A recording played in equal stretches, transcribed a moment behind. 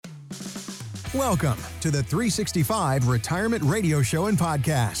Welcome to the 365 Retirement Radio Show and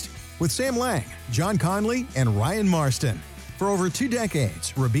Podcast with Sam Lang, John Conley, and Ryan Marston. For over 2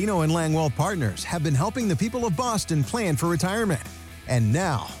 decades, Rubino and Lang Wealth Partners have been helping the people of Boston plan for retirement. And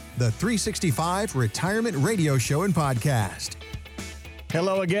now, the 365 Retirement Radio Show and Podcast.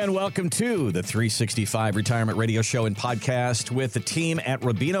 Hello again. Welcome to the 365 Retirement Radio Show and Podcast with the team at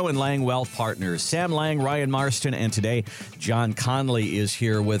Rubino and Lang Wealth Partners. Sam Lang, Ryan Marston, and today John Conley is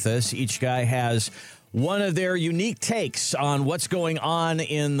here with us. Each guy has one of their unique takes on what's going on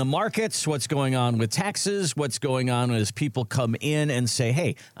in the markets, what's going on with taxes, what's going on as people come in and say,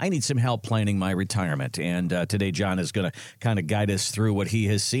 hey, I need some help planning my retirement. And today John is going to kind of guide us through what he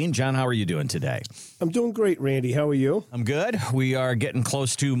has seen. John, how are you doing today? I'm doing great, Randy. How are you? I'm good. We are getting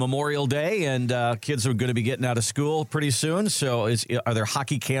close to Memorial Day, and kids are going to be getting out of school pretty soon. So are there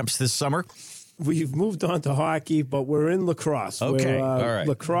hockey camps this summer? We've moved on to hockey, but we're in lacrosse. Okay, all right.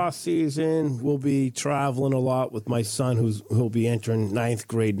 Lacrosse season, we'll be traveling a lot with my son, who'll be entering 9th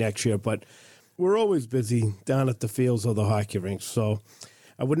grade next year. But we're always busy down at the fields of the hockey rinks, so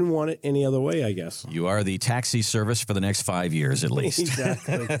I wouldn't want it any other way, I guess. You are the taxi service for the next 5 years at least.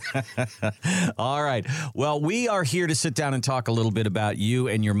 Exactly. All right. Well, we are here to sit down and talk a little bit about you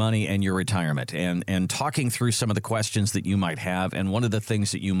and your money and your retirement and talking through some of the questions that you might have. And one of the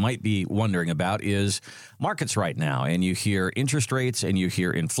things that you might be wondering about is markets right now. And you hear interest rates and you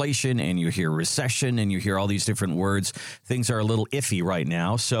hear inflation and you hear recession and you hear all these different words. Things are a little iffy right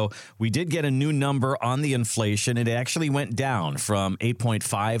now. So we did get a new number on the inflation. It actually went down from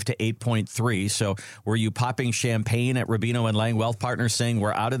 8.5 to 8.3. So were you popping champagne at Rubino and Lang Wealth Partners saying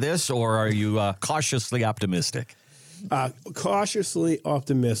we're out of this, or are you cautiously optimistic? Cautiously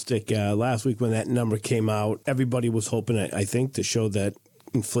optimistic. Last week when that number came out, everybody was hoping, I think, to show that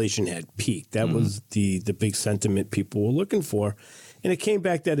inflation had peaked. That was the big sentiment people were looking for. And it came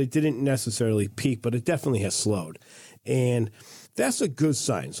back that it didn't necessarily peak, but it definitely has slowed. And that's a good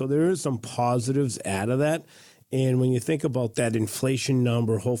sign. So there is some positives out of that. And when you think about that inflation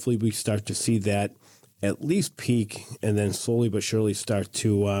number, hopefully we start to see that at least peak and then slowly but surely start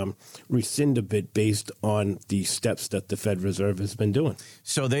to rescind a bit based on the steps that the Fed Reserve has been doing.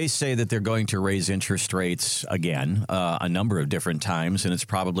 So they say that they're going to raise interest rates again a number of different times, and it's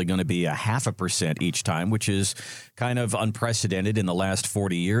probably going to be 0.5% each time, which is kind of unprecedented in the last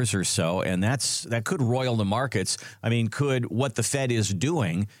 40 years or so. And that could roil the markets. I mean, could what the Fed is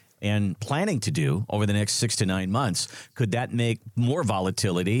doing and planning to do over the next 6 to 9 months, could that make more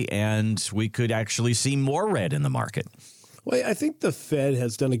volatility and we could actually see more red in the market? Well, I think the Fed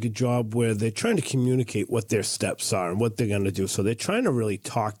has done a good job where they're trying to communicate what their steps are and what they're going to do. So they're trying to really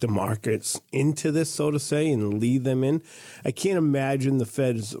talk the markets into this, so to say, and lead them in. I can't imagine the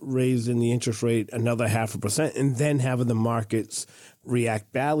Fed's raising the interest rate another 0.5% and then having the markets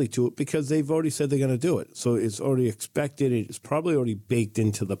react badly to it because they've already said they're going to do it. So it's already expected. It's probably already baked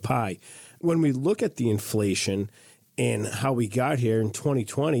into the pie. When we look at the inflation and how we got here in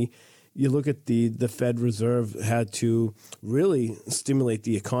 2020, you look at the Fed Reserve had to really stimulate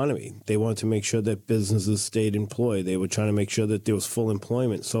the economy. They wanted to make sure that businesses stayed employed. They were trying to make sure that there was full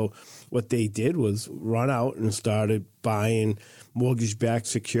employment. So what they did was run out and started buying mortgage-backed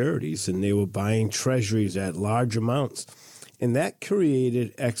securities, and they were buying treasuries at large amounts. And that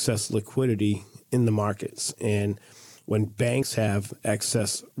created excess liquidity in the markets. And when banks have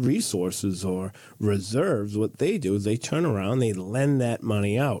excess resources or reserves, what they do is they turn around, they lend that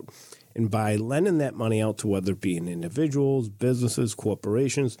money out. And by lending that money out to whether it be in individuals, businesses,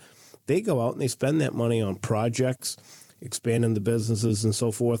 corporations, they go out and they spend that money on projects, expanding the businesses and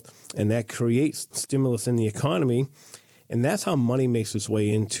so forth. And that creates stimulus in the economy. And that's how money makes its way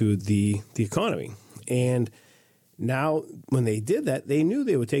into the economy. And now, when they did that, they knew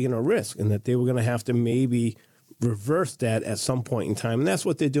they were taking a risk and that they were going to have to maybe reverse that at some point in time. And that's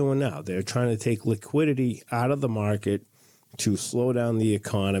what they're doing now. They're trying to take liquidity out of the market to slow down the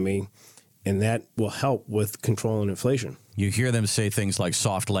economy, and that will help with controlling inflation. You hear them say things like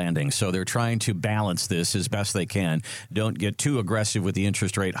soft landing. So they're trying to balance this as best they can. Don't get too aggressive with the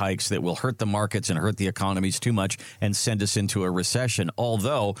interest rate hikes that will hurt the markets and hurt the economies too much and send us into a recession.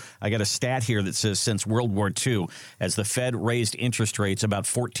 Although I got a stat here that says since World War II, as the Fed raised interest rates about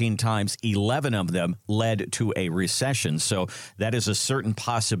 14 times, 11 of them led to a recession. So that is a certain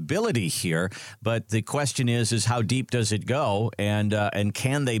possibility here. But the question is how deep does it go? And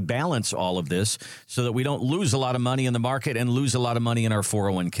can they balance all of this so that we don't lose a lot of money in the market and lose a lot of money in our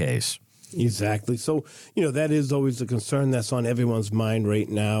 401ks? Exactly. So, that is always a concern that's on everyone's mind right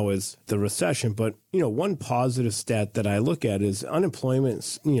now is the recession. But, one positive stat that I look at is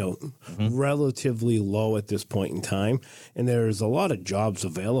unemployment's, relatively low at this point in time. And there's a lot of jobs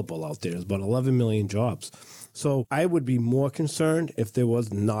available out there. There's about 11 million jobs. So I would be more concerned if there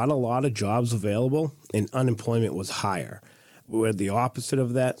was not a lot of jobs available and unemployment was higher. We're the opposite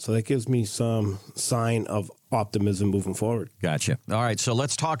of that. So that gives me some sign of optimism moving forward. Gotcha. All right. So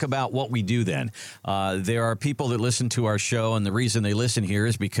let's talk about what we do then. There are people that listen to our show, and the reason they listen here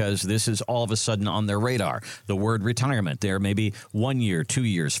is because this is all of a sudden on their radar. The word retirement. They're maybe 1 year, 2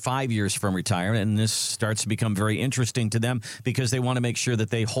 years, 5 years from retirement, and this starts to become very interesting to them because they want to make sure that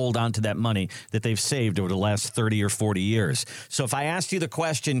they hold on to that money that they've saved over the last 30 or 40 years. So if I asked you the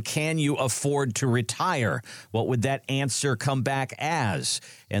question, can you afford to retire? What would that answer come back as?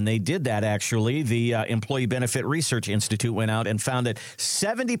 And they did that, actually. The Employee Benefit Research Institute went out and found that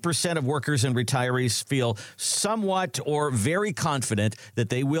 70% of workers and retirees feel somewhat or very confident that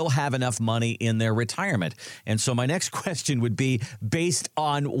they will have enough money in their retirement. And so my next question would be, based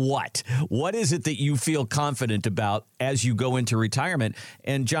on what? What is it that you feel confident about as you go into retirement?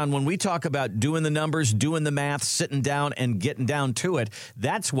 And John, when we talk about doing the numbers, doing the math, sitting down and getting down to it,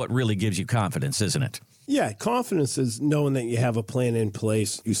 that's what really gives you confidence, isn't it? Yeah, confidence is knowing that you have a plan in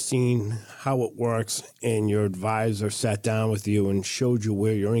place. You've seen how it works, and your advisor sat down with you and showed you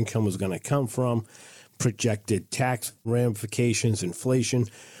where your income was going to come from, projected tax ramifications, inflation,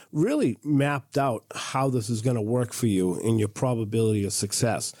 really mapped out how this is going to work for you and your probability of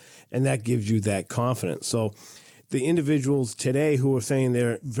success. And that gives you that confidence. So the individuals today who are saying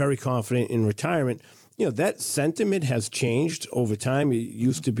they're very confident in retirement, that sentiment has changed over time. It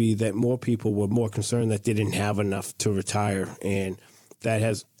used to be that more people were more concerned that they didn't have enough to retire, and that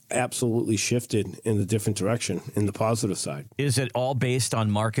has absolutely shifted in the different direction, in the positive side. Is it all based on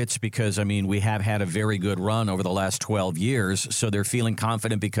markets? Because, we have had a very good run over the last 12 years, so they're feeling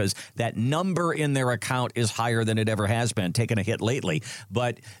confident because that number in their account is higher than it ever has been, taking a hit lately.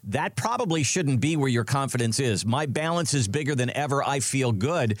 But that probably shouldn't be where your confidence is. My balance is bigger than ever. I feel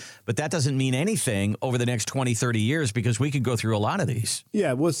good, but that doesn't mean anything over the next 20, 30 years because we could go through a lot of these.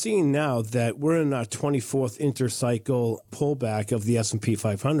 Yeah, we're seeing now that we're in our 24th intercycle pullback of the S&P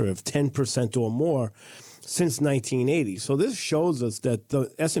 500. Of 10% or more since 1980. So this shows us that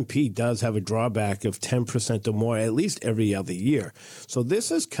the S&P does have a drawback of 10% or more at least every other year. So this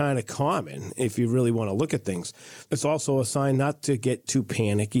is kind of common if you really want to look at things. It's also a sign not to get too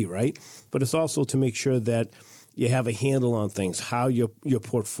panicky, right? But it's also to make sure that you have a handle on things, how your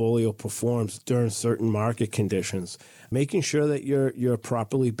portfolio performs during certain market conditions, making sure that you're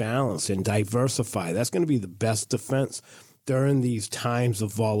properly balanced and diversified. That's going to be the best defense during these times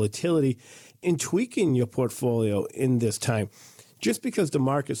of volatility, in tweaking your portfolio in this time. Just because the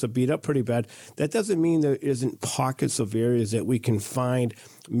markets are beat up pretty bad, that doesn't mean there isn't pockets of areas that we can find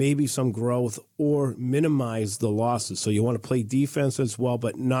maybe some growth or minimize the losses. So you want to play defense as well,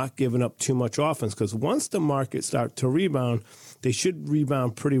 but not giving up too much offense, because once the markets start to rebound, they should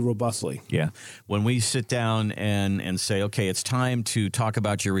rebound pretty robustly. Yeah. When we sit down and say, okay, it's time to talk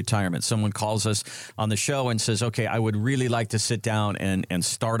about your retirement, someone calls us on the show and says, okay, I would really like to sit down and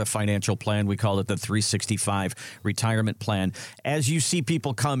start a financial plan. We call it the 365 retirement plan. As you see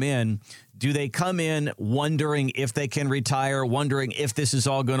people come in, do they come in wondering if they can retire, wondering if this is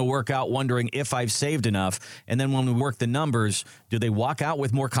all going to work out, wondering if I've saved enough? And then when we work the numbers, do they walk out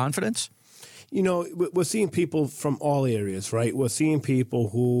with more confidence? We're seeing people from all areas, right? We're seeing people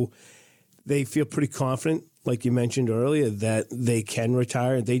who they feel pretty confident, like you mentioned earlier, that they can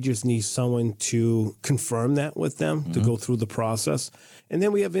retire. They just need someone to confirm that with them, to go through the process. And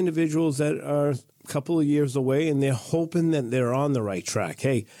then we have individuals that are a couple of years away and they're hoping that they're on the right track.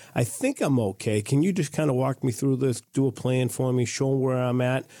 Hey, I think I'm okay. Can you just kind of walk me through this, do a plan for me, show where I'm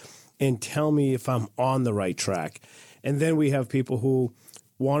at, and tell me if I'm on the right track? And then we have people who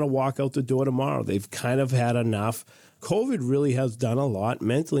want to walk out the door tomorrow. They've kind of had enough. COVID really has done a lot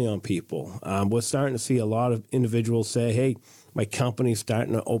mentally on people. We're starting to see a lot of individuals say, hey, my company's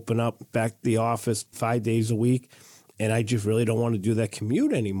starting to open up back the office 5 days a week, and I just really don't want to do that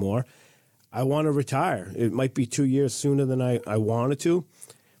commute anymore. I want to retire. It might be 2 years sooner than I wanted to,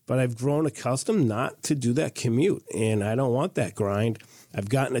 but I've grown accustomed not to do that commute, and I don't want that grind. I've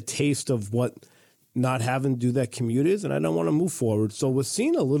gotten a taste of what not having to do that commute is, and I don't want to move forward. So we're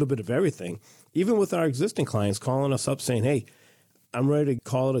seeing a little bit of everything, even with our existing clients calling us up saying, hey, I'm ready to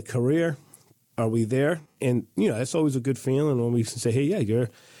call it a career. Are we there? And, that's always a good feeling when we say, hey, yeah,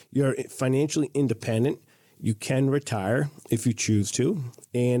 you're financially independent. You can retire if you choose to.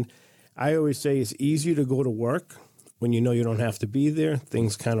 And I always say it's easier to go to work when you know you don't have to be there,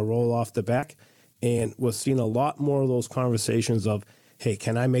 things kind of roll off the back. And we're seeing a lot more of those conversations of, hey,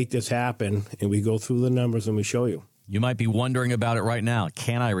 can I make this happen? And we go through the numbers and we show you. You might be wondering about it right now.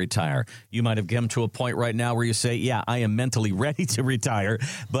 Can I retire? You might have come to a point right now where you say, yeah, I am mentally ready to retire,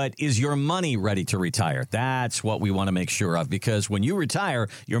 but is your money ready to retire? That's what we want to make sure of, because when you retire,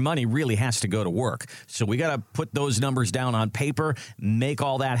 your money really has to go to work. So we got to put those numbers down on paper, make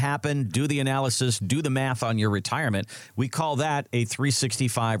all that happen, do the analysis, do the math on your retirement. We call that a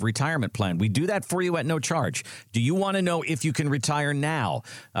 365 retirement plan. We do that for you at no charge. Do you want to know if you can retire now?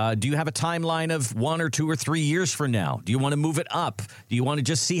 Do you have a timeline of 1 or 2 or 3 years from now? Do you want to move it up? Do you want to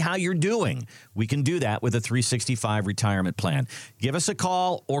just see how you're doing? We can do that with a 365 retirement plan. Give us a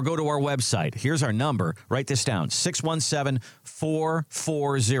call or go to our website. Here's our number. Write this down,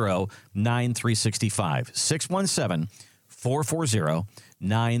 617-440-9365.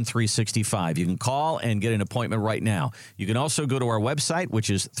 617-440-9365. You can call and get an appointment right now. You can also go to our website,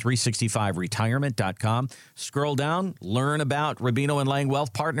 which is 365retirement.com. Scroll down, learn about Rubino and Lang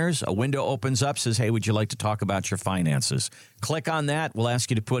Wealth Partners. A window opens up, says, hey, would you like to talk about your finances? Click on that. We'll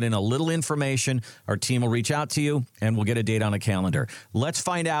ask you to put in a little information. Our team will reach out to you, and we'll get a date on a calendar. Let's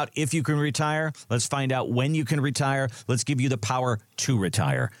find out if you can retire. Let's find out when you can retire. Let's give you the power to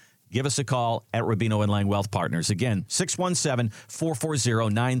retire. Give us a call at Rubino and Lang Wealth Partners. Again,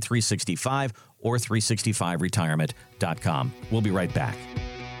 617-440-9365 or 365retirement.com. We'll be right back.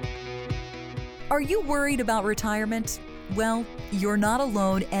 Are you worried about retirement? Well, you're not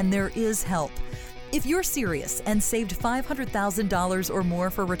alone, and there is help. If you're serious and saved $500,000 or more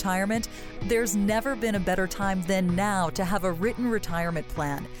for retirement, there's never been a better time than now to have a written retirement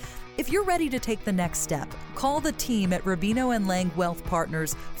plan. If you're ready to take the next step, call the team at Rubino and Lang Wealth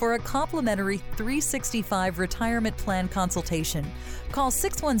Partners for a complimentary 365 retirement plan consultation. Call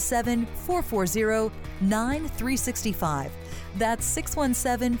 617-440-9365. That's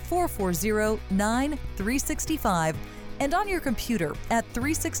 617-440-9365 and on your computer at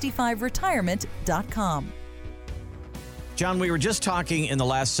 365retirement.com. John, we were just talking in the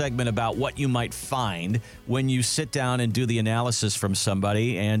last segment about what you might find when you sit down and do the analysis from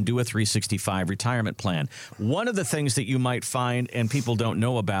somebody and do a 365 retirement plan. One of the things that you might find and people don't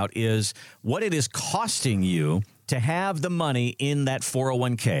know about is what it is costing you to have the money in that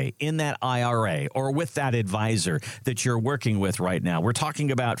 401k, in that IRA, or with that advisor that you're working with right now. We're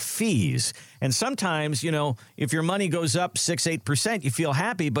talking about fees. And sometimes, you know, if your money goes up 6-8%, you feel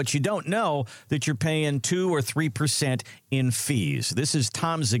happy, but you don't know that you're paying 2 or 3% in fees. This is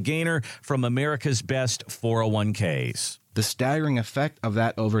Tom Zagainer from America's Best 401ks. The staggering effect of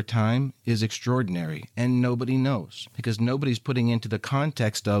that over time is extraordinary, and nobody knows because nobody's putting into the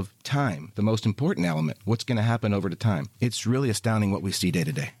context of time, the most important element, what's going to happen over the time. It's really astounding what we see day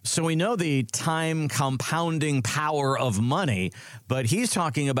to day. So we know the time compounding power of money, but he's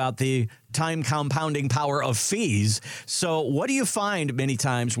talking about the time compounding power of fees. So what do you find many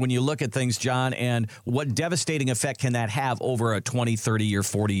times when you look at things, John, and what devastating effect can that have over a 20, 30-year,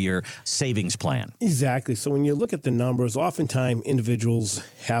 40-year savings plan? Exactly. So when you look at the numbers, oftentimes individuals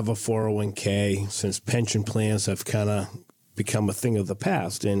have a 401k since pension plans have kind of become a thing of the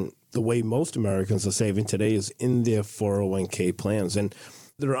past. And the way most Americans are saving today is in their 401k plans. And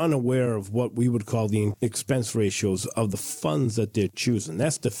they're unaware of what we would call the expense ratios of the funds that they're choosing.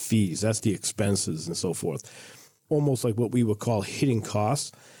 That's the fees, that's the expenses and so forth. Almost like what we would call hidden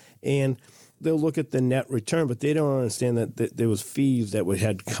costs. And they'll look at the net return, but they don't understand that there was fees that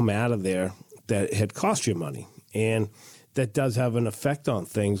had come out of there that had cost you money. And that does have an effect on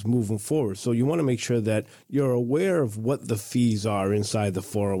things moving forward. So you want to make sure that you're aware of what the fees are inside the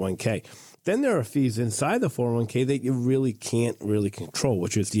 401k. Then there are fees inside the 401k that you really can't really control,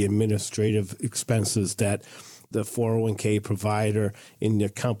 which is the administrative expenses that the 401k provider in the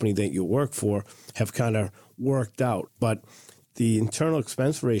company that you work for have kind of worked out. But the internal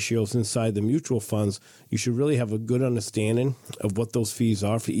expense ratios inside the mutual funds, you should really have a good understanding of what those fees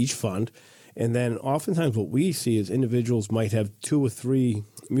are for each fund. And then oftentimes what we see is individuals might have 2 or 3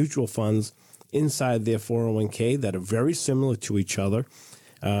 mutual funds inside their 401k that are very similar to each other.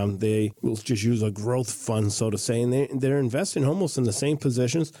 They will just use a growth fund, so to say, and they're investing almost in the same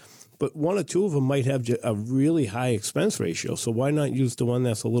positions, but 1 or 2 of them might have a really high expense ratio. So why not use the one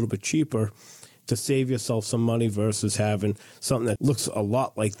that's a little bit cheaper to save yourself some money versus having something that looks a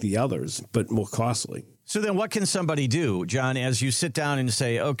lot like the others, but more costly? So then what can somebody do, John, as you sit down and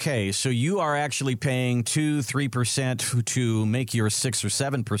say, okay, so you are actually paying 2-3% to make your 6 or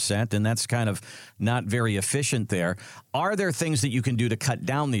 7%, and that's kind of not very efficient there. Are there things that you can do to cut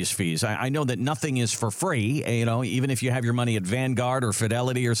down these fees? I know that nothing is for free. Even if you have your money at Vanguard or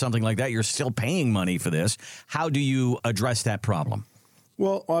Fidelity or something like that, you're still paying money for this. How do you address that problem?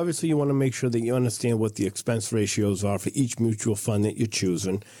 Well, obviously, you want to make sure that you understand what the expense ratios are for each mutual fund that you're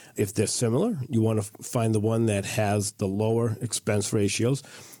choosing. If they're similar, you want to find the one that has the lower expense ratios.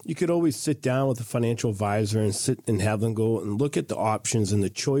 You could always sit down with a financial advisor and sit and have them go and look at the options and the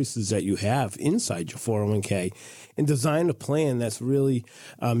choices that you have inside your 401k and design a plan that's really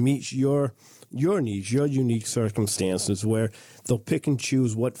meets your needs, your unique circumstances, where they'll pick and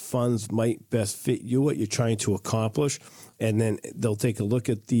choose what funds might best fit you, what you're trying to accomplish, and then they'll take a look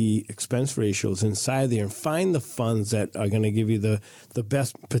at the expense ratios inside there and find the funds that are going to give you the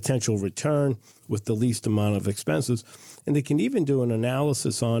best potential return with the least amount of expenses. And they can even do an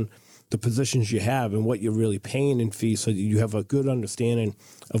analysis on the positions you have and what you're really paying in fees so that you have a good understanding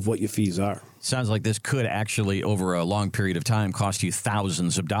of what your fees are. Sounds like this could actually, over a long period of time, cost you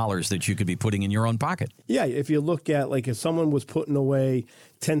thousands of dollars that you could be putting in your own pocket. Yeah, if you look at, like, if someone was putting away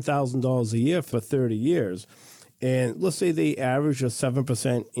 $10,000 a year for 30 years, and let's say they average a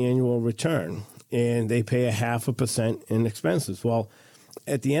 7% annual return, and they pay 0.5% in expenses. Well,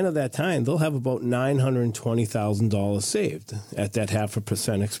 at the end of that time, they'll have about $920,000 saved at that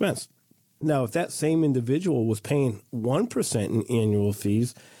 0.5% expense. Now, if that same individual was paying 1% in annual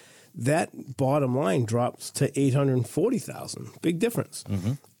fees, that bottom line drops to $840,000. Big difference.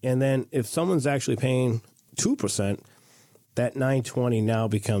 Mm-hmm. And then if someone's actually paying 2%, that $920 now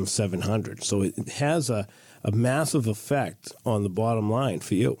becomes $700. So it has a massive effect on the bottom line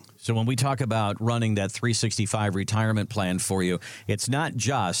for you. So when we talk about running that 365 retirement plan for you, it's not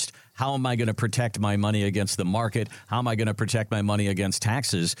just how am I going to protect my money against the market? How am I going to protect my money against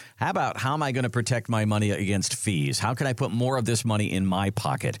taxes? How about how am I going to protect my money against fees? How can I put more of this money in my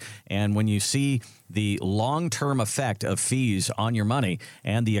pocket? And when you see the long-term effect of fees on your money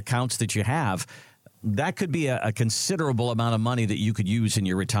and the accounts that you have, that could be a considerable amount of money that you could use in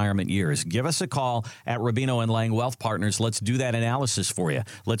your retirement years. Give us a call at Rubino & Lang Wealth Partners. Let's do that analysis for you.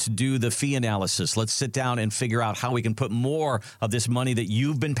 Let's do the fee analysis. Let's sit down and figure out how we can put more of this money that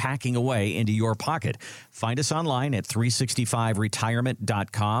you've been packing away into your pocket. Find us online at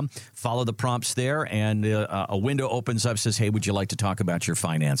 365retirement.com. Follow the prompts there, and a window opens up, says, hey, would you like to talk about your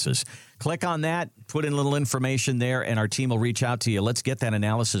finances? Click on that, put in a little information there, and our team will reach out to you. Let's get that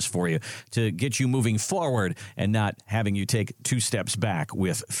analysis for you to get you moving forward and not having you take 2 steps back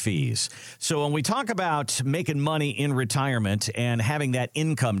with fees. So when we talk about making money in retirement and having that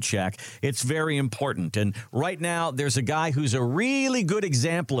income check, it's very important. And right now, there's a guy who's a really good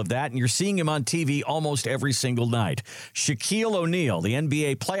example of that, and you're seeing him on TV almost every single night. Shaquille O'Neal. The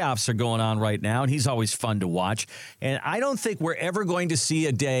NBA playoffs are going on right now, and he's always fun to watch. And I don't think we're ever going to see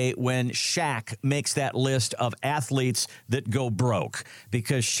a day when Shaq makes that list of athletes that go broke,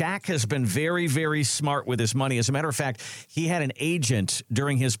 because Shaq has been very, very smart with his money. As a matter of fact, he had an agent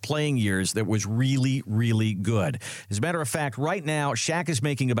during his playing years that was really, really good. As a matter of fact, right now, Shaq is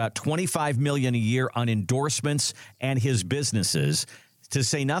making about $25 million a year on endorsements and his businesses, to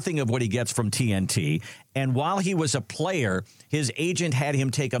say nothing of what he gets from TNT. And while he was a player, his agent had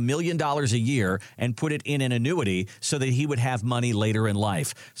him take $1 million a year and put it in an annuity so that he would have money later in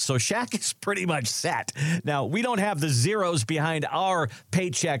life. So Shaq is pretty much set. Now, we don't have the zeros behind our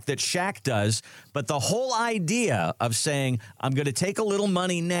paycheck that Shaq does, but the whole idea of saying, I'm going to take a little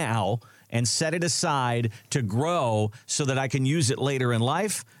money now and set it aside to grow so that I can use it later in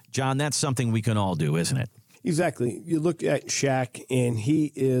life, John, that's something we can all do, isn't it? Exactly. You look at Shaq, and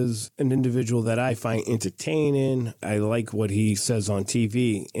he is an individual that I find entertaining. I like what he says on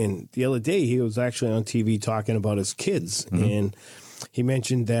TV. And the other day, he was actually on TV talking about his kids. Mm-hmm. And he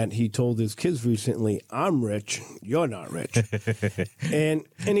mentioned that he told his kids recently, I'm rich, you're not rich. and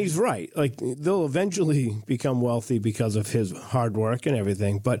he's right. Like, they'll eventually become wealthy because of his hard work and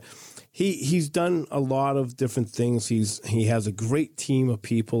everything. But he's done a lot of different things. He has a great team of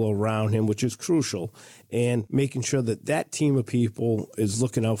people around him, which is crucial, and making sure that that team of people is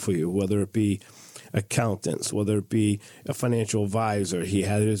looking out for you, whether it be accountants, whether it be a financial advisor. He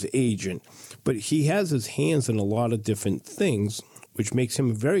had his agent, but he has his hands in a lot of different things, which makes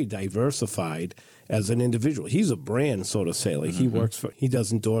him very diversified as an individual. He's a brand, so to say. Like, mm-hmm. He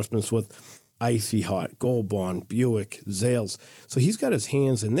does endorsements with Icy Hot, Gold Bond, Buick, Zales. So he's got his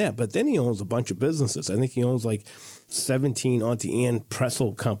hands in that. But then he owns a bunch of businesses. I think he owns like 17 Auntie Anne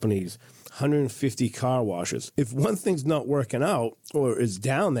pretzel companies, 150 car washes. If one thing's not working out or is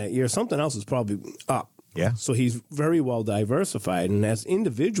down that year, something else is probably up. Yeah. So he's very well diversified. And as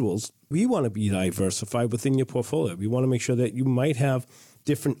individuals, we want to be diversified within your portfolio. We want to make sure that you might have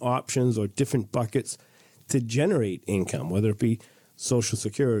different options or different buckets to generate income, whether it be Social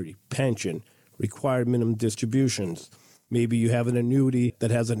Security, pension, required minimum distributions. Maybe you have an annuity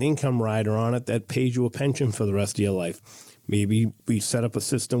that has an income rider on it that pays you a pension for the rest of your life. Maybe we set up a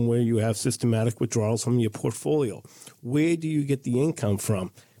system where you have systematic withdrawals from your portfolio. Where do you get the income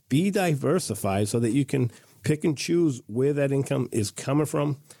from? Be diversified so that you can pick and choose where that income is coming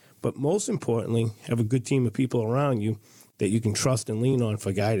from. But most importantly, have a good team of people around you that you can trust and lean on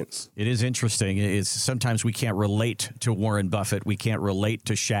for guidance. It is interesting. It's sometimes we can't relate to Warren Buffett. We can't relate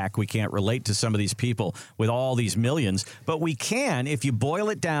to Shaq. We can't relate to some of these people with all these millions. But we can, if you boil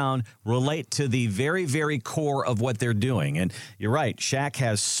it down, relate to the very, very core of what they're doing. And you're right. Shaq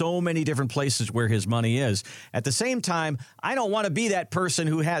has so many different places where his money is. At the same time, I don't want to be that person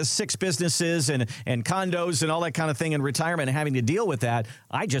who has 6 businesses and condos and all that kind of thing in retirement and having to deal with that.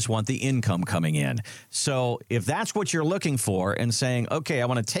 I just want the income coming in. So if that's what you're looking for and saying, okay, I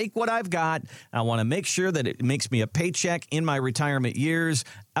want to take what I've got. I want to make sure that it makes me a paycheck in my retirement years,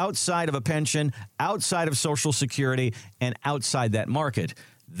 outside of a pension, outside of Social Security, and outside that market.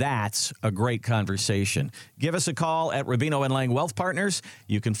 That's a great conversation. Give us a call at Rubino & Lang Wealth Partners.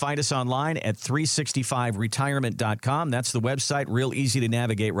 You can find us online at 365retirement.com. That's the website. Real easy to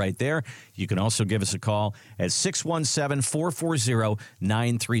navigate right there. You can also give us a call at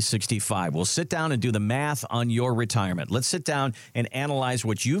 617-440-9365. We'll sit down and do the math on your retirement. Let's sit down and analyze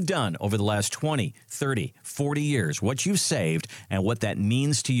what you've done over the last 20, 30, 40 years, what you've saved, and what that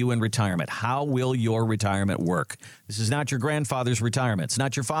means to you in retirement. How will your retirement work? This is not your grandfather's retirement. It's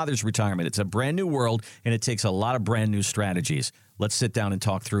not your father's retirement. It's a brand new world, and it takes a lot of brand new strategies. Let's sit down and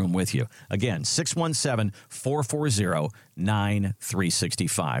talk through them with you. Again,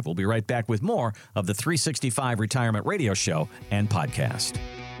 617-440-9365. We'll be right back with more of the 365 Retirement Radio Show and podcast.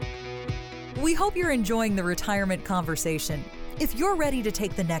 We hope you're enjoying the retirement conversation. If you're ready to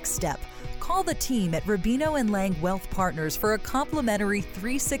take the next step, call the team at Rubino & Lang Wealth Partners for a complimentary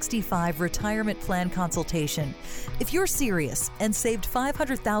 365 retirement plan consultation. If you're serious and saved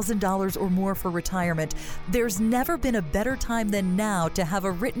 $500,000 or more for retirement, there's never been a better time than now to have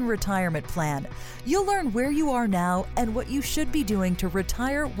a written retirement plan. You'll learn where you are now and what you should be doing to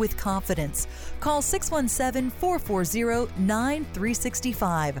retire with confidence. Call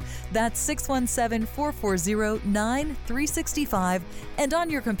 617-440-9365. That's 617-440-9365 and on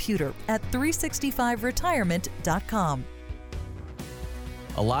your computer at 365retirement.com.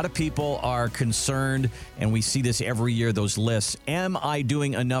 A lot of people are concerned, and we see this every year, those lists. Am I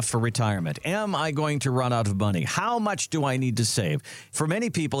doing enough for retirement? Am I going to run out of money? How much do I need to save? For many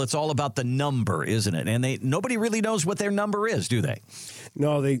people, it's all about the number, isn't it? And nobody really knows what their number is, do they?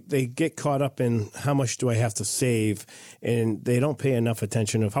 No, they get caught up in how much do I have to save, and they don't pay enough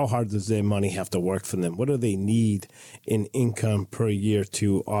attention of how hard does their money have to work for them. What do they need in income per year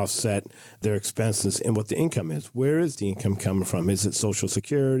to offset their expenses and what the income is? Where is the income coming from? Is it Social Security?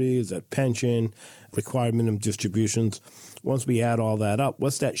 Is it pension? Required minimum distributions? Once we add all that up,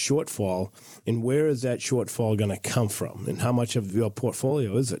 what's that shortfall, and where is that shortfall going to come from, and how much of your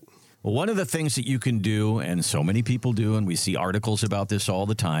portfolio is it? Well, one of the things that you can do, and so many people do, and we see articles about this all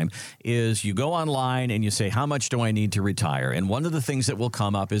the time, is you go online and you say, how much do I need to retire? And one of the things that will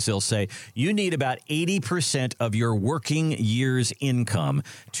come up is they'll say, you need about 80% of your working year's income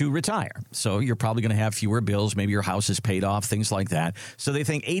to retire. So you're probably going to have fewer bills. Maybe your house is paid off, things like that. So they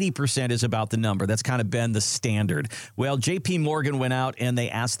think 80% is about the number. That's kind of been the standard. Well, J.P. Morgan went out and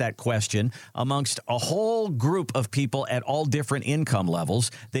they asked that question amongst a whole group of people at all different income levels.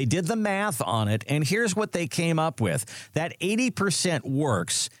 They did the math on it, and here's what they came up with. That 80%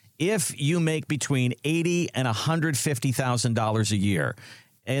 works if you make between $80,000 and $150,000 a year.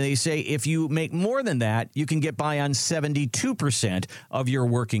 And they say if you make more than that, you can get by on 72% of your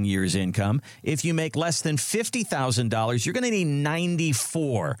working year's income. If you make less than $50,000, you're going to need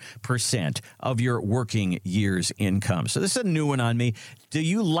 94% of your working year's income. So this is a new one on me. Do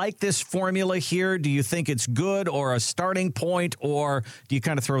you like this formula here? Do you think it's good or a starting point, or do you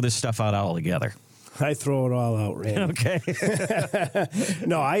kind of throw this stuff out altogether? I throw it all out, Randy. Okay.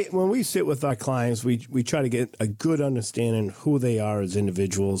 No, when we sit with our clients, we try to get a good understanding who they are as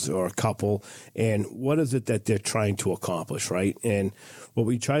individuals or a couple, and what is it that they're trying to accomplish, right? And what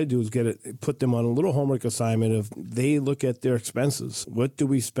we try to do is put them on a little homework assignment of they look at their expenses. What do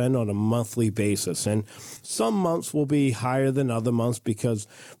we spend on a monthly basis? And some months will be higher than other months because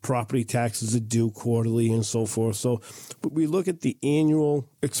property taxes are due quarterly and so forth. So we look at the annual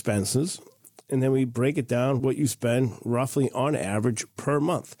expenses, and then we break it down what you spend roughly on average per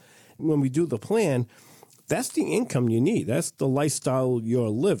month. When we do the plan, that's the income you need. That's the lifestyle you're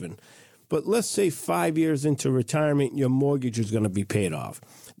living. But let's say 5 years into retirement, your mortgage is going to be paid off.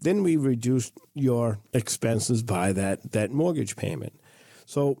 Then we reduce your expenses by that mortgage payment.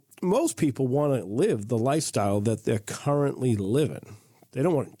 So most people want to live the lifestyle that they're currently living. They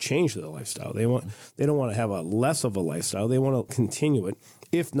don't want to change their lifestyle. They don't want to have a less of a lifestyle. They want to continue it,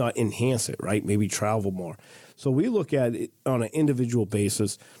 if not enhance it, right? Maybe travel more. So we look at it on an individual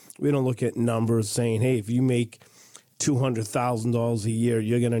basis. We don't look at numbers saying, hey, if you make $200,000 a year,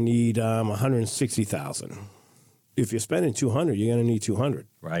 you're going to need $160,000. If you're spending $200,000, you're going to need $200,000.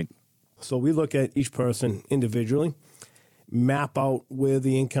 Right. So we look at each person individually, map out where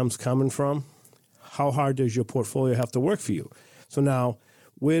the income's coming from. How hard does your portfolio have to work for you? So now,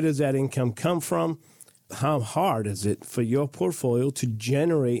 where does that income come from? How hard is it for your portfolio to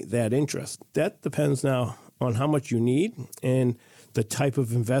generate that interest? That depends now on how much you need and the type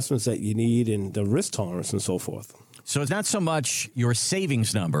of investments that you need and the risk tolerance and so forth. So it's not so much your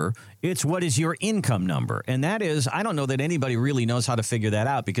savings number, it's what is your income number. And that is, I don't know that anybody really knows how to figure that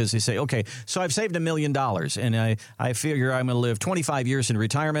out, because they say, okay, so I've saved $1 million and I figure I'm going to live 25 years in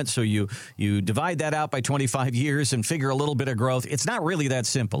retirement. So you divide that out by 25 years and figure a little bit of growth. It's not really that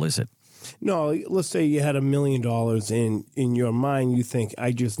simple, is it? No, let's say you had $1 million and in your mind you think,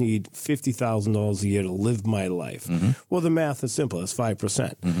 I just need $50,000 a year to live my life. Mm-hmm. Well, the math is simple. It's 5%.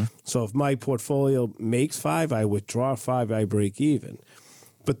 Mm-hmm. So if my portfolio makes 5, I withdraw 5, I break even.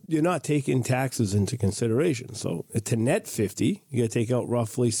 But you're not taking taxes into consideration. So to net 50, you got to take out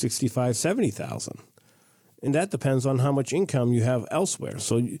roughly 65, 70,000. And that depends on how much income you have elsewhere.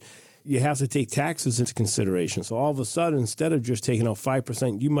 So you have to take taxes into consideration. So all of a sudden, instead of just taking out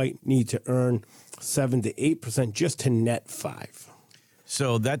 5%, you might need to earn 7 to 8% just to net 5.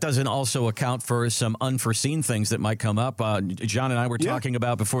 So that doesn't also account for some unforeseen things that might come up. John and I were talking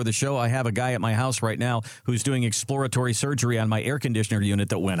about before the show. I have a guy at my house right now who's doing exploratory surgery on my air conditioner unit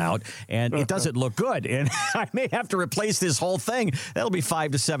that went out, and it doesn't look good. And I may have to replace this whole thing. That'll be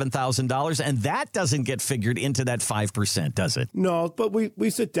 $5,000 to $7,000, and that doesn't get figured into that 5%, does it? No, but we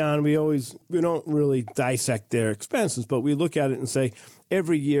sit down. We don't really dissect their expenses, but we look at it and say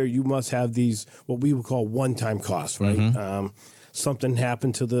every year you must have these what we would call one-time costs, right? Mm-hmm. Something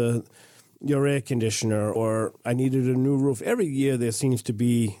happened to your air conditioner, or I needed a new roof. Every year there seems to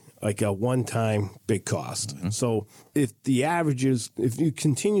be like a one-time big cost. Mm-hmm. So if the average is, if you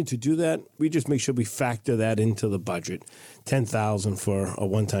continue to do that, we just make sure we factor that into the budget, $10,000 for a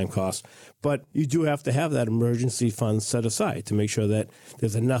one-time cost. But you do have to have that emergency fund set aside to make sure that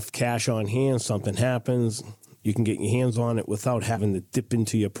there's enough cash on hand. Something happens, you can get your hands on it without having to dip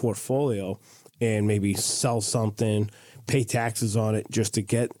into your portfolio and maybe sell something, pay taxes on it just to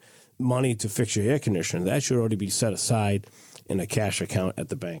get money to fix your air conditioner. That should already be set aside in a cash account at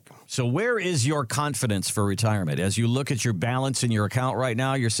the bank. So where is your confidence for retirement? As you look at your balance in your account right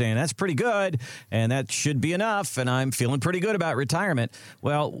now, you're saying, that's pretty good, and that should be enough, and I'm feeling pretty good about retirement.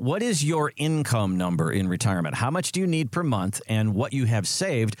 Well, what is your income number in retirement? How much do you need per month, and what you have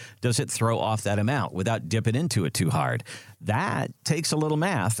saved, does it throw off that amount without dipping into it too hard? That takes a little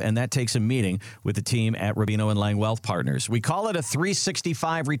math, and that takes a meeting with the team at Rubino & Lang Wealth Partners. We call it a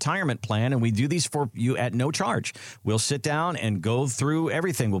 365 retirement plan, and we do these for you at no charge. We'll sit down and go through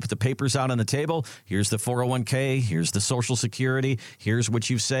everything. We'll put the papers out on the table. Here's the 401k. Here's the Social Security. Here's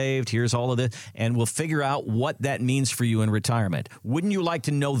what you've saved. Here's all of it. And we'll figure out what that means for you in retirement. Wouldn't you like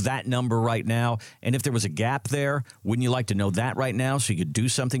to know that number right now? And if there was a gap there, wouldn't you like to know that right now so you could do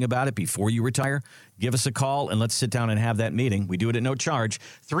something about it before you retire? Give us a call and let's sit down and have that meeting. We do it at no charge.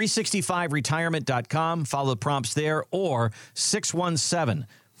 365retirement.com. Follow the prompts there, or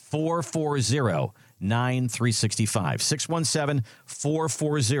 617-440-9365.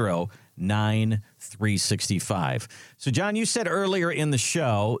 617-440-9365. So, John, you said earlier in the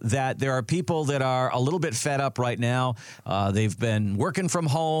show that there are people that are a little bit fed up right now. They've been working from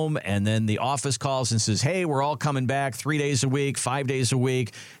home, and then the office calls and says, hey, we're all coming back 3 days a week, 5 days a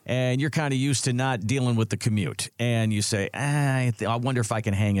week, and you're kind of used to not dealing with the commute. And you say, I wonder if I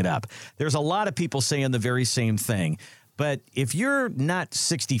can hang it up. There's a lot of people saying the very same thing. But if you're not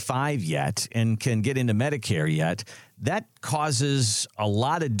 65 yet and can get into Medicare yet, that causes a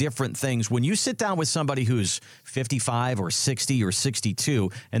lot of different things. When you sit down with somebody who's 55 or 60 or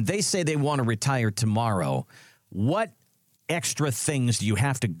 62 and they say they want to retire tomorrow, what extra things do you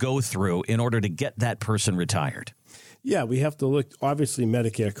have to go through in order to get that person retired? Yeah, we have to look. Obviously,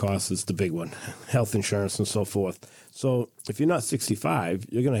 Medicare costs is the big one, health insurance and so forth. So if you're not 65,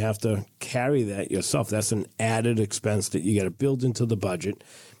 you're going to have to carry that yourself. That's an added expense that you got to build into the budget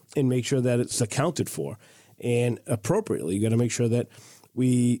and make sure that it's accounted for. And appropriately, you got to make sure that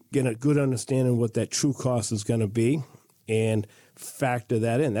we get a good understanding of what that true cost is going to be and factor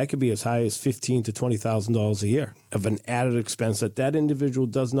that in. That could be as high as $15,000 to $20,000 a year of an added expense that individual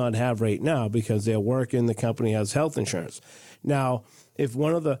does not have right now because they're working, the company has health insurance. Now, if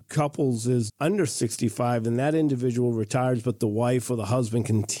one of the couples is under 65 and that individual retires, but the wife or the husband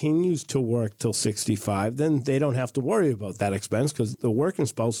continues to work till 65, then they don't have to worry about that expense because the working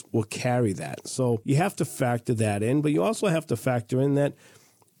spouse will carry that. So you have to factor that in, but you also have to factor in that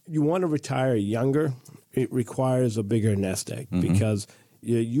you want to retire younger. It requires a bigger nest egg because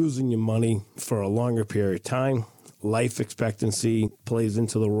you're using your money for a longer period of time. Life expectancy plays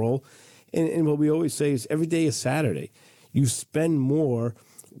into the role. And what we always say is every day is Saturday. You spend more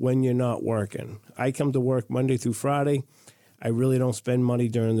when you're not working. I come to work Monday through Friday. I really don't spend money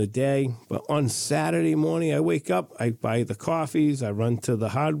during the day. But on Saturday morning, I wake up, I buy the coffees, I run to the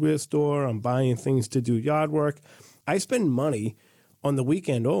hardware store, I'm buying things to do yard work. I spend money on the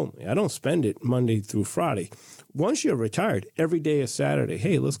weekend only. I don't spend it Monday through Friday. Once you're retired, every day is Saturday.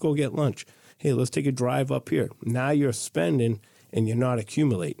 Hey, let's go get lunch. Hey, let's take a drive up here. Now you're spending and you're not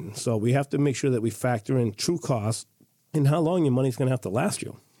accumulating. So we have to make sure that we factor in true costs and how long your money's going to have to last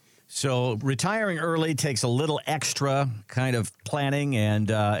you. So retiring early takes a little extra kind of planning,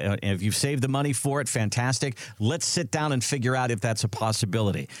 and if you've saved the money for it, fantastic. Let's sit down and figure out if that's a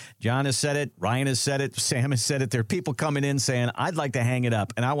possibility. John has said it. Ryan has said it. Sam has said it. There are people coming in saying, I'd like to hang it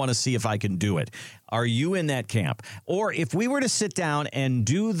up, and I want to see if I can do it. Are you in that camp? Or if we were to sit down and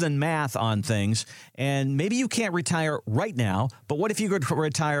do the math on things, and maybe you can't retire right now, but what if you could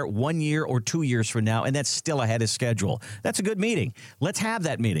retire 1 year or 2 years from now, and that's still ahead of schedule? That's a good meeting. Let's have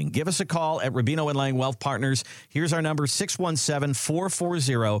that meeting. Give us a call at Rubino and Lang Wealth Partners. Here's our number,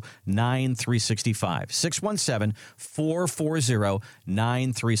 617-440-9365.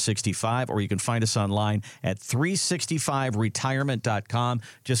 617-440-9365. Or you can find us online at 365retirement.com.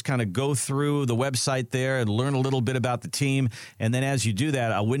 Just kind of go through the website there and learn a little bit about the team. And then as you do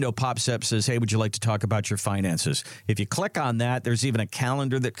that, a window pops up, says, hey, would you like to talk about your finances? If you click on that, there's even a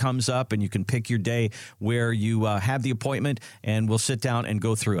calendar that comes up, and you can pick your day where you have the appointment, and we'll sit down and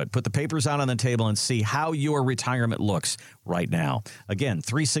go through it. Put the papers out on the table and see how your retirement looks right now. Again,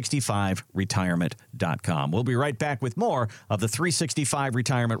 365retirement.com. We'll be right back with more of the 365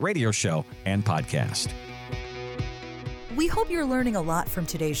 Retirement Radio Show and podcast. We hope you're learning a lot from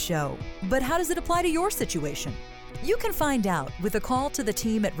today's show, but how does it apply to your situation? You can find out with a call to the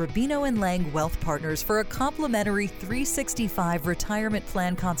team at Rubino and Lang Wealth Partners for a complimentary 365 retirement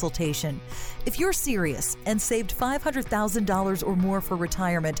plan consultation. If you're serious and saved $500,000 or more for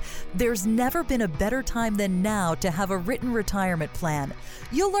retirement, there's never been a better time than now to have a written retirement plan.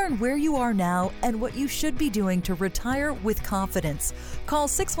 You'll learn where you are now and what you should be doing to retire with confidence. Call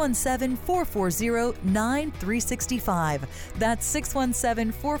 617-440-9365. That's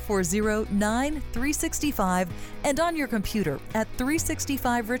 617-440-9365 and on your computer at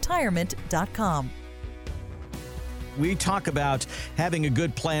 365retirement.com. We talk about having a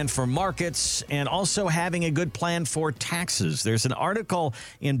good plan for markets and also having a good plan for taxes. There's an article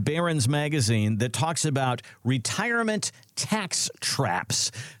in Barron's Magazine that talks about retirement tax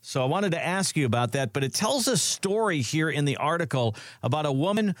traps. So I wanted to ask you about that, but it tells a story here in the article about a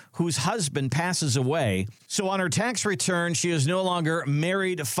woman whose husband passes away. So on her tax return, she is no longer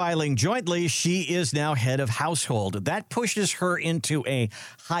married filing jointly. She is now head of household. That pushes her into a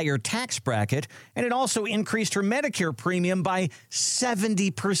higher tax bracket, and it also increased her Medicare premium by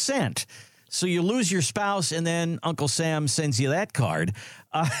 70%. So you lose your spouse, and then Uncle Sam sends you that card.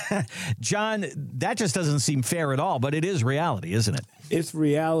 John, that just doesn't seem fair at all, but it is reality, isn't it? It's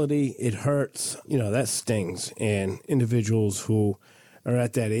reality. It hurts. That stings. And individuals who are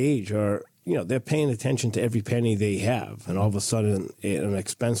at that age are, they're paying attention to every penny they have. And all of a sudden, an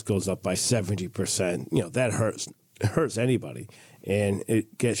expense goes up by 70%. That hurts. It hurts anybody. And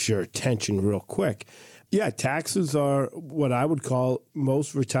it gets your attention real quick. Yeah, taxes are what I would call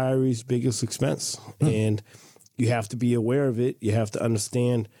most retirees' biggest expense. And you have to be aware of it. You have to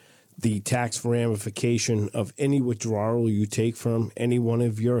understand the tax ramification of any withdrawal you take from any one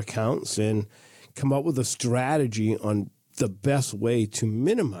of your accounts and come up with a strategy on the best way to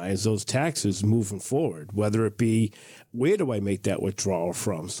minimize those taxes moving forward, whether it be where do I make that withdrawal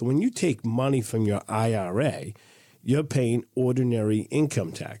from? So when you take money from your IRA, you're paying ordinary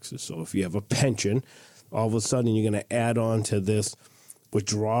income taxes. So if you have a pension, all of a sudden you're going to add on to this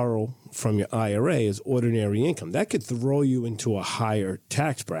withdrawal from your IRA as ordinary income. That could throw you into a higher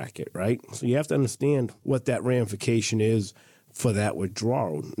tax bracket, right? So you have to understand what that ramification is for that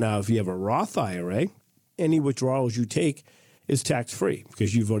withdrawal. Now, if you have a Roth IRA, any withdrawals you take is tax-free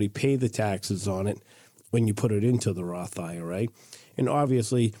because you've already paid the taxes on it when you put it into the Roth IRA. And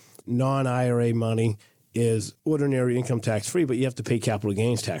obviously, non-IRA money is ordinary income tax free, but you have to pay capital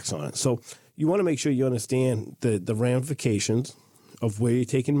gains tax on it. So you want to make sure you understand the ramifications of where you're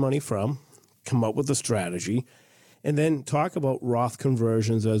taking money from, come up with a strategy, and then talk about Roth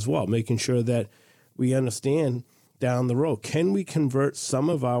conversions as well, making sure that we understand down the road, can we convert some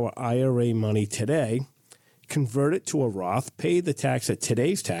of our IRA money today, convert it to a Roth, pay the tax at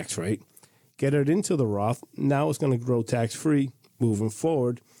today's tax rate, get it into the Roth, now it's going to grow tax-free moving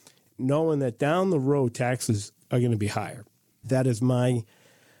forward, knowing that down the road taxes are going to be higher. That is my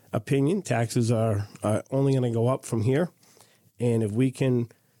opinion. Taxes are only going to go up from here. And if we can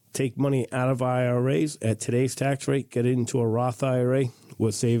take money out of IRAs at today's tax rate, get it into a Roth IRA,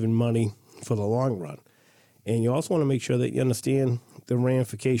 we're saving money for the long run. And you also want to make sure that you understand the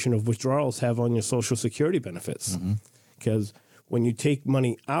ramification of withdrawals have on your Social Security benefits. Because when you take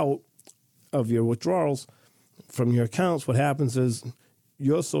money out of your withdrawals from your accounts, what happens is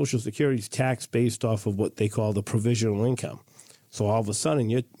your Social Security is taxed based off of what they call the provisional income. So all of a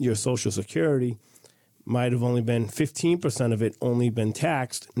sudden, your Social Security might have only been 15% of it only been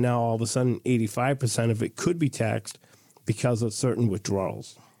taxed. Now all of a sudden, 85% of it could be taxed because of certain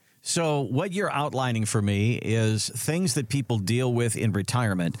withdrawals. So what you're outlining for me is things that people deal with in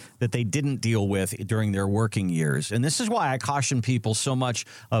retirement that they didn't deal with during their working years. And this is why I caution people so much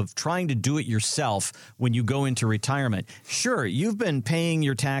of trying to do it yourself when you go into retirement. Sure, you've been paying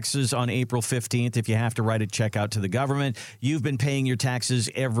your taxes on April 15th if you have to write a check out to the government. You've been paying your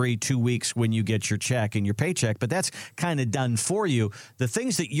taxes every 2 weeks when you get your check and your paycheck, but that's kind of done for you. The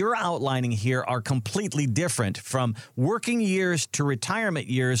things that you're outlining here are completely different from working years to retirement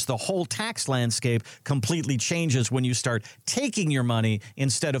years. The whole tax landscape completely changes when you start taking your money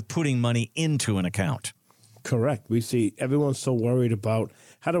instead of putting money into an account. Correct. We see everyone's so worried about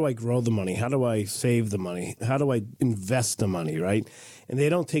how do I grow the money? How do I save the money? How do I invest the money, right? And they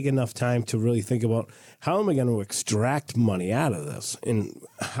don't take enough time to really think about how am I going to extract money out of this? And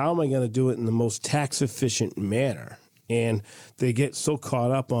how am I going to do it in the most tax efficient manner? And they get so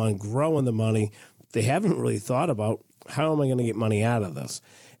caught up on growing the money, they haven't really thought about how am I going to get money out of this?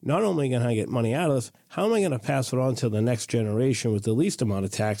 Not only can I get money out of this, how am I going to pass it on to the next generation with the least amount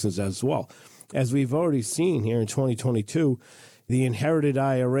of taxes as well? As we've already seen here in 2022, the inherited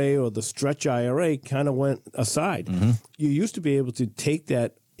IRA or the stretch IRA kind of went aside. You used to be able to take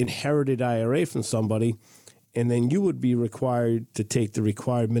that inherited IRA from somebody, and then you would be required to take the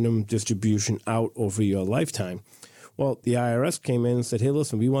required minimum distribution out over your lifetime. Well, the IRS came in and said, hey,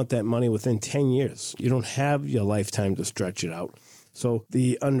 listen, we want that money within 10 years. You don't have your lifetime to stretch it out. So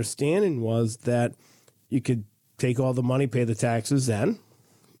the understanding was that you could take all the money, pay the taxes then.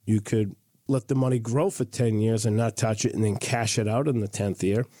 You could let the money grow for 10 years and not touch it and then cash it out in the 10th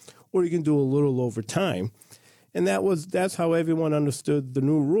year. Or you can do a little over time. And that's how everyone understood the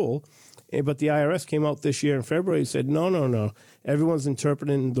new rule. But the IRS came out this year in February and said, no. Everyone's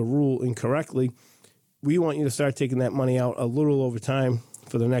interpreting the rule incorrectly. We want you to start taking that money out a little over time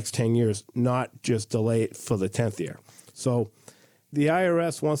for the next 10 years, not just delay it for the 10th year. So the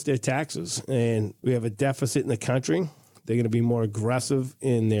IRS wants their taxes, and we have a deficit in the country. They're going to be more aggressive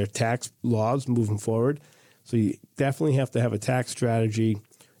in their tax laws moving forward. So you definitely have to have a tax strategy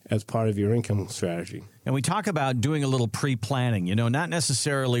as part of your income strategy. And we talk about doing a little pre-planning, not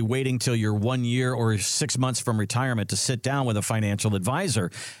necessarily waiting till you're 1 year or 6 months from retirement to sit down with a financial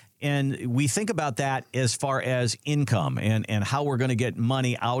advisor. And we think about that as far as income and how we're going to get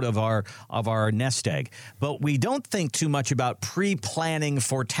money out of our nest egg. But we don't think too much about pre-planning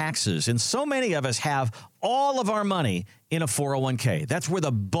for taxes. And so many of us have all of our money in a 401k. That's where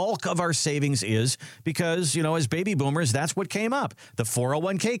the bulk of our savings is because, as baby boomers, that's what came up. The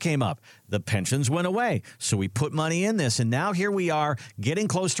 401k came up. The pensions went away. So we put money in this. And now here we are getting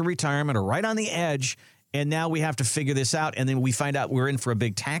close to retirement or right on the edge. And now we have to figure this out, and then we find out we're in for a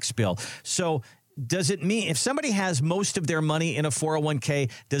big tax bill. So does it mean if somebody has most of their money in a 401k,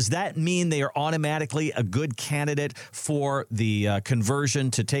 does that mean they are automatically a good candidate for the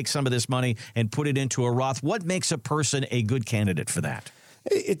conversion to take some of this money and put it into a Roth? What makes a person a good candidate for that?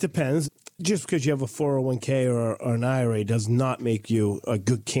 It depends. Just because you have a 401k or an IRA does not make you a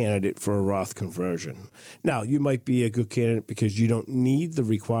good candidate for a Roth conversion. Now, you might be a good candidate because you don't need the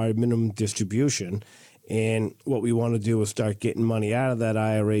required minimum distribution. And what we want to do is start getting money out of that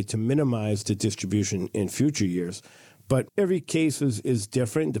IRA to minimize the distribution in future years. But every case is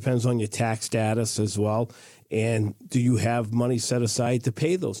different, depends on your tax status as well. And do you have money set aside to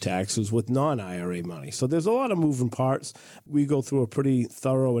pay those taxes with non-IRA money? So there's a lot of moving parts. We go through a pretty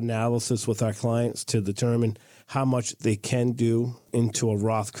thorough analysis with our clients to determine how much they can do into a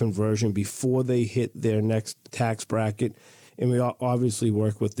Roth conversion before they hit their next tax bracket. And we obviously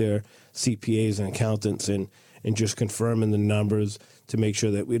work with their CPAs and accountants and just confirming the numbers to make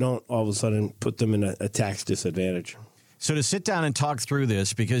sure that we don't all of a sudden put them in a tax disadvantage. So to sit down and talk through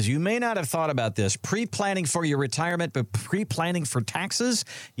this, because you may not have thought about this, pre-planning for your retirement, but pre-planning for taxes,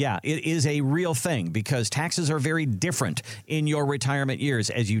 yeah, it is a real thing because taxes are very different in your retirement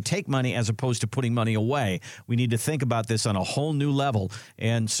years as you take money as opposed to putting money away. We need to think about this on a whole new level,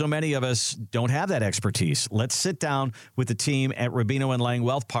 and so many of us don't have that expertise. Let's sit down with the team at Rubino & Lang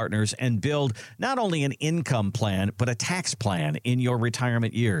Wealth Partners and build not only an income plan, but a tax plan in your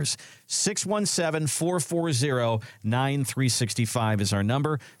retirement years. 617-440-9365 is our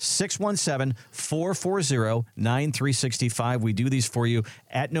number. 617-440-9365. We do these for you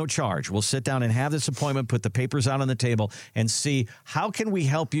at no charge. We'll sit down and have this appointment, put the papers out on the table, and see how can we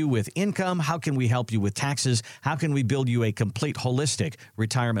help you with income? How can we help you with taxes? How can we build you a complete holistic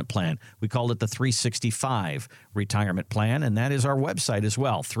retirement plan? We call it the 365 Retirement Plan, and that is our website as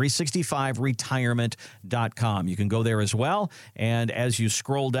well, 365retirement.com. You can go there as well, and as you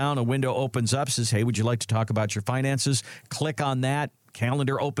scroll down, a window opens up, says, hey, would you like to talk about your finances? Click on that.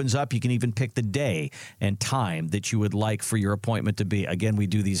 Calendar opens up. You can even pick the day and time that you would like for your appointment to be. Again, we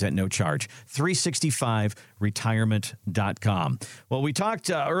do these at no charge. 365retirement.com. Well, we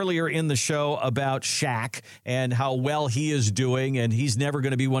talked earlier in the show about Shaq and how well he is doing, and he's never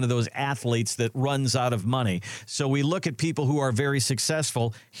going to be one of those athletes that runs out of money. So we look at people who are very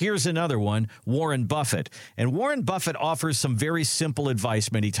successful. Here's another one, Warren Buffett. And Warren Buffett offers some very simple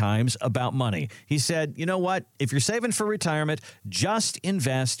advice many times about money. He said, you know what? If you're saving for retirement, just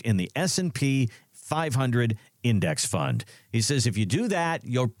invest in the S&P 500 index fund. He says if you do that,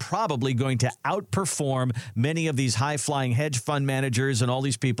 you're probably going to outperform many of these high-flying hedge fund managers and all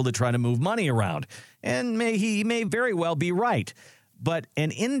these people that try to move money around. And he may very well be right. But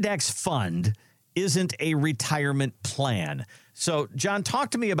an index fund isn't a retirement plan. So, John, talk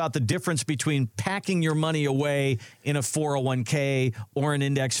to me about the difference between packing your money away in a 401k or an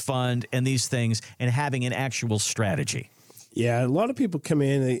index fund and these things and having an actual strategy. Yeah, a lot of people come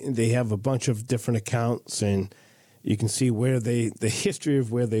in, they have a bunch of different accounts, and you can see where the history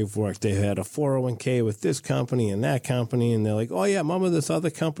of where they've worked. They had a 401k with this company and that company, and they're like, oh, yeah, I'm with this other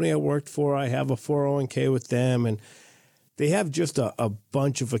company I worked for. I have a 401k with them, and they have just a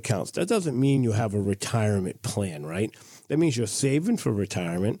bunch of accounts. That doesn't mean you have a retirement plan, right? That means you're saving for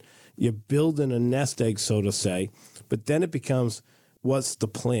retirement. You're building a nest egg, so to say, but then it becomes, what's the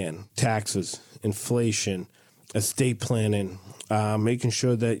plan? Taxes, inflation, estate planning, making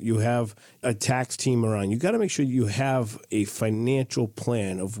sure that you have a tax team around. You got to make sure you have a financial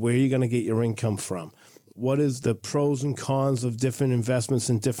plan of where you're going to get your income from. What is the pros and cons of different investments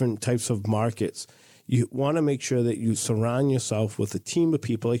in different types of markets? You want to make sure that you surround yourself with a team of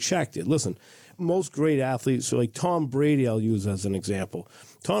people like Shaq did. Listen, most great athletes, so like Tom Brady, I'll use as an example.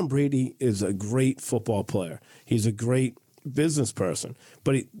 Tom Brady is a great football player. He's a great business person,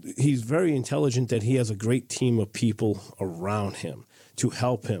 but he's very intelligent that he has a great team of people around him to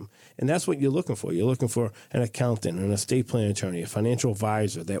help him. And that's what you're looking for. You're looking for an accountant, an estate planning attorney, a financial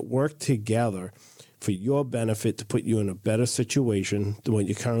advisor that work together for your benefit to put you in a better situation than what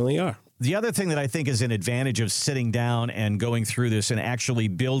you currently are. The other thing that I think is an advantage of sitting down and going through this and actually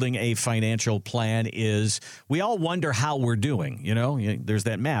building a financial plan is we all wonder how we're doing. You know, there's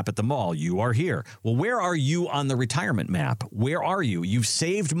that map at the mall. You are here. Well, where are you on the retirement map? Where are you? You've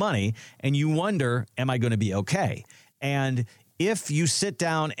saved money and you wonder, am I going to be okay? And if you sit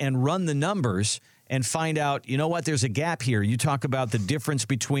down and run the numbers and find out, you know what, there's a gap here. You talk about the difference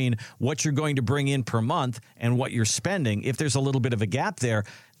between what you're going to bring in per month and what you're spending. If there's a little bit of a gap there,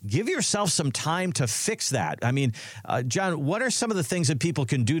 give yourself some time to fix that. I mean, John, what are some of the things that people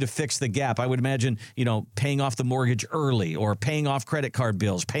can do to fix the gap? I would imagine, paying off the mortgage early or paying off credit card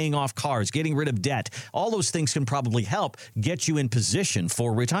bills, paying off cars, getting rid of debt. All those things can probably help get you in position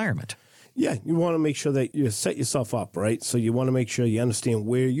for retirement. Yeah, you want to make sure that you set yourself up, right? So you want to make sure you understand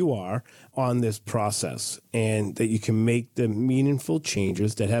where you are on this process and that you can make the meaningful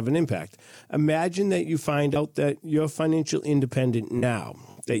changes that have an impact. Imagine that you find out that you're financially independent now,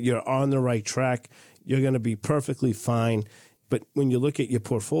 that you're on the right track, you're going to be perfectly fine. But when you look at your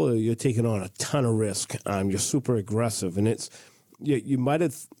portfolio, you're taking on a ton of risk. You're super aggressive, and you might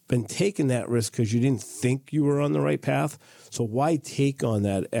have been taking that risk because you didn't think you were on the right path. So why take on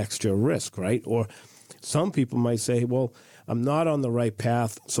that extra risk, right? Or Some people might say, well, I'm not on the right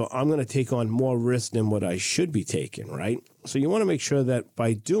path, so I'm going to take on more risk than what I should be taking, right? So you want to make sure that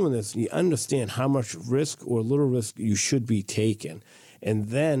by doing this, you understand how much risk or little risk you should be taking. And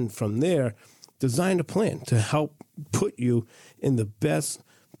then from there, design a plan to help put you in the best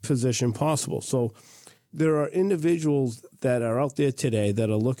position possible. So there are individuals that are out there today that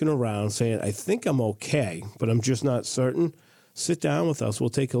are looking around saying, I think I'm okay, but I'm just not certain. Sit down with us. We'll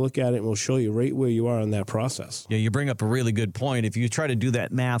take a look at it, and we'll show you right where you are in that process. Yeah, you bring up a really good point. If you try to do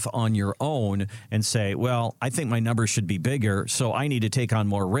that math on your own and say, well, I think my numbers should be bigger, so I need to take on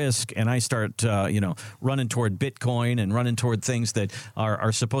more risk, and I start, running toward Bitcoin and running toward things that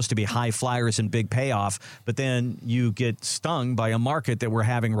are supposed to be high flyers and big payoff, but then you get stung by a market that we're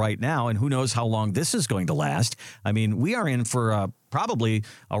having right now, and who knows how long this is going to last. I mean, we are in for probably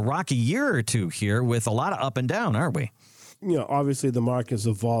a rocky year or two here with a lot of up and down, aren't we? Obviously the markets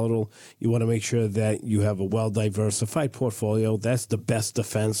are volatile. You want to make sure that you have a well-diversified portfolio. That's the best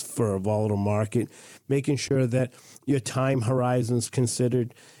defense for a volatile market. Making sure that your time horizon's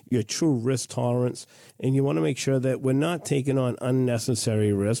considered, your true risk tolerance, and you want to make sure that we're not taking on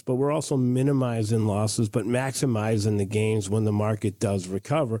unnecessary risk, but we're also minimizing losses, but maximizing the gains when the market does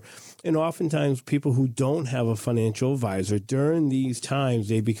recover. And oftentimes people who don't have a financial advisor, during these times,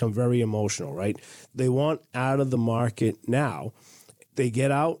 they become very emotional, right? They want out of the market now. They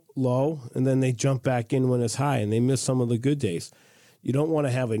get out low, and then they jump back in when it's high, and they miss some of the good days. You don't want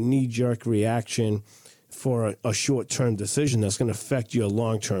to have a knee-jerk reaction for a short-term decision that's going to affect your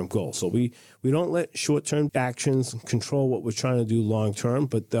long-term goal. So we don't let short-term actions control what we're trying to do long-term,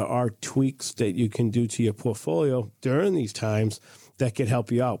 but there are tweaks that you can do to your portfolio during these times that could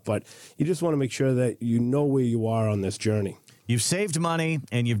help you out. But you just want to make sure that you know where you are on this journey. You've saved money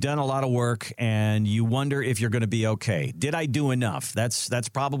and you've done a lot of work and you wonder if you're going to be okay. Did I do enough? That's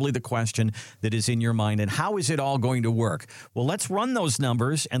probably the question that is in your mind. And how is it all going to work? Well, let's run those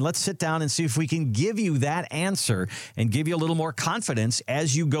numbers and let's sit down and see if we can give you that answer and give you a little more confidence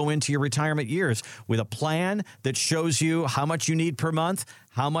as you go into your retirement years with a plan that shows you how much you need per month,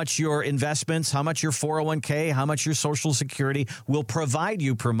 how much your investments, how much your 401k, how much your Social Security will provide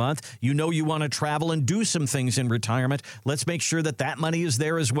you per month. You know you want to travel and do some things in retirement. Let's make sure that that money is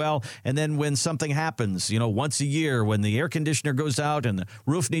there as well. And then when something happens, once a year, when the air conditioner goes out and the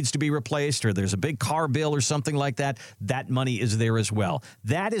roof needs to be replaced or there's a big car bill or something like that, that money is there as well.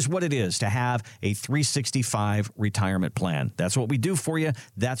 That is what it is to have a 365 retirement plan. That's what we do for you.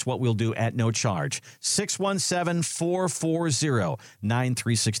 That's what we'll do at no charge. 617-440-9365.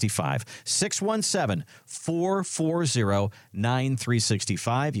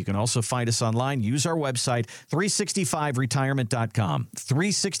 617-440-9365. You can also find us online. Use our website, 365retirement.com.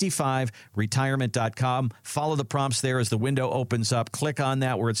 365retirement.com. Follow the prompts there as the window opens up. Click on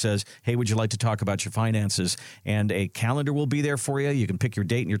that where it says, hey, would you like to talk about your finances? And a calendar will be there for you. You can pick your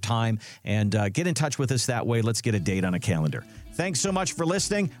date and your time and get in touch with us that way. Let's get a date on a calendar. Thanks so much for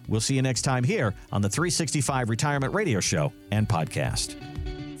listening. We'll see you next time here on the 365 Retirement Radio Show and Podcast.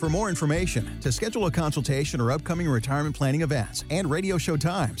 For more information, to schedule a consultation or upcoming retirement planning events and radio show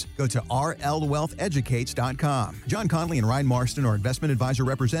times, go to rlwealtheducates.com. John Conley and Ryan Marston are investment advisor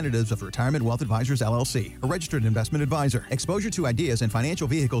representatives of Retirement Wealth Advisors, LLC, a registered investment advisor. Exposure to ideas and financial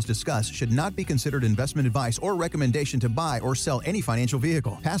vehicles discussed should not be considered investment advice or recommendation to buy or sell any financial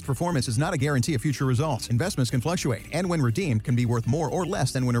vehicle. Past performance is not a guarantee of future results. Investments can fluctuate and when redeemed can be worth more or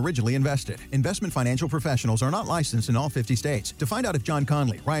less than when originally invested. Investment financial professionals are not licensed in all 50 states. To find out if John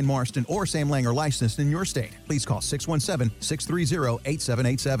Conley, Ryan Marston, or Sam Lang are licensed in your state, please call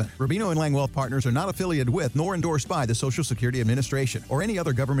 617-630-8787. Rubino and Lang Wealth Partners are not affiliated with nor endorsed by the Social Security Administration or any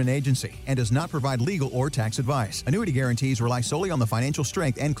other government agency and does not provide legal or tax advice. Annuity guarantees rely solely on the financial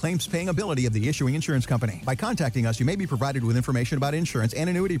strength and claims-paying ability of the issuing insurance company. By contacting us, you may be provided with information about insurance and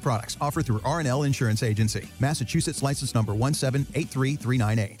annuity products offered through R&L Insurance Agency. Massachusetts license number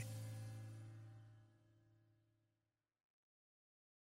 1783398.